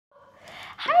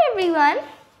everyone.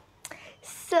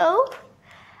 So,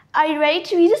 are you ready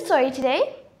to read a story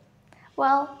today?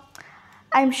 Well,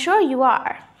 I'm sure you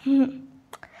are.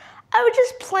 I was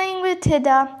just playing with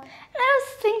Tida and I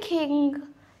was thinking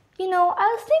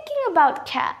about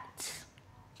cats.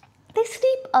 They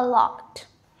sleep a lot.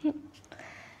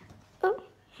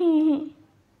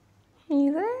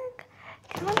 Music?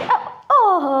 Come on.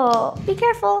 Oh, be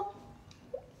careful.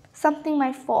 Something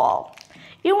might fall.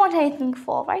 You don't want anything to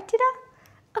fall, right, Tida?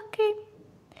 Okay.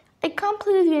 I can't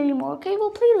play with you anymore, okay?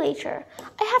 We'll play later.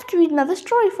 I have to read another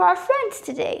story for our friends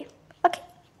today. Okay?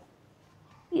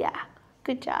 Yeah,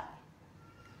 good job.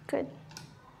 Good.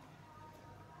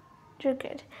 You're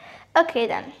good. Okay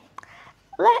then.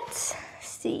 Let's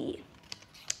see.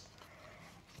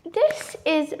 This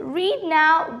is Read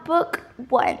Now, Book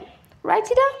 1. Right,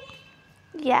 Tida?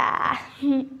 Yeah.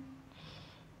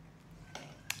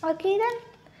 Okay then.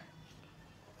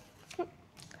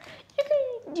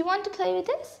 Do you want to play with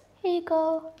this? Here you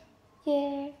go.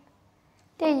 Yeah.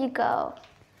 There you go.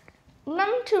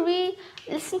 Remember to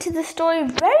listen to the story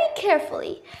very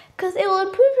carefully because it will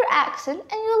improve your accent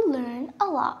and you'll learn a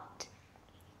lot.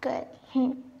 Good.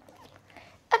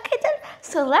 Okay then,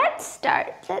 so let's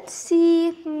start. Let's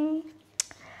see.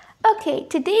 Okay,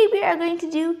 today we are going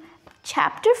to do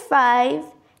chapter 5,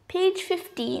 page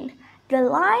 15, The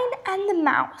Lion and the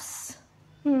Mouse.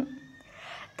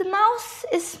 The mouse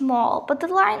is small, but the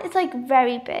lion is like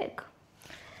very big.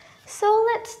 So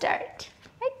let's start.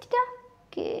 Right, Tida?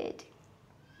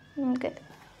 Good. Good.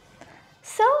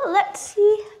 So let's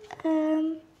see.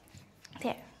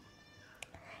 There.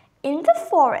 In the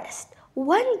forest,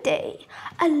 one day,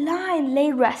 a lion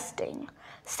lay resting.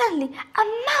 Suddenly, a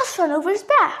mouse ran over his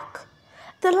back.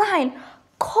 The lion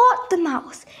caught the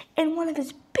mouse in one of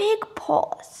his big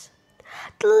paws.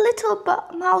 The little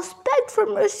mouse begged for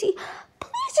mercy.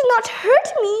 "Please do not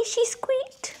hurt me," she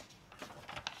squeaked.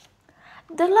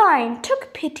 The lion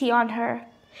took pity on her.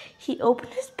 He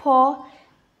opened his paw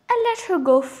and let her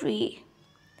go free.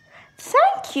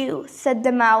 "Thank you," said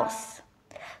the mouse.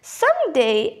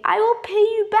 "Someday I will pay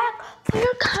you back for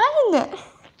your kindness."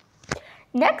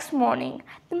 Next morning,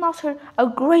 the mouse heard a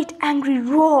great angry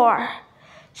roar.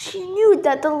 She knew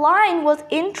that the lion was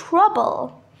in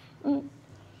trouble.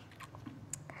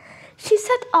 She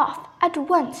set off at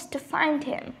once to find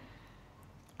him.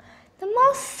 The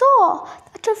mouse saw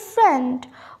that her friend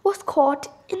was caught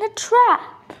in a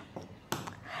trap.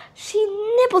 She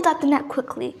nibbled at the net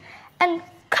quickly and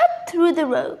cut through the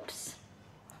ropes.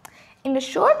 In a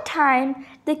short time,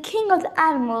 the king of the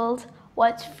animals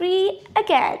was free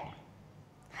again.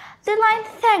 The lion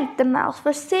thanked the mouse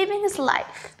for saving his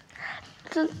life.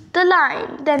 The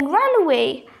lion then ran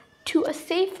away to a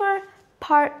safer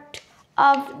part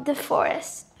of the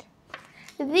forest.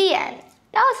 The end.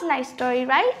 That was a nice story,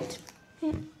 right?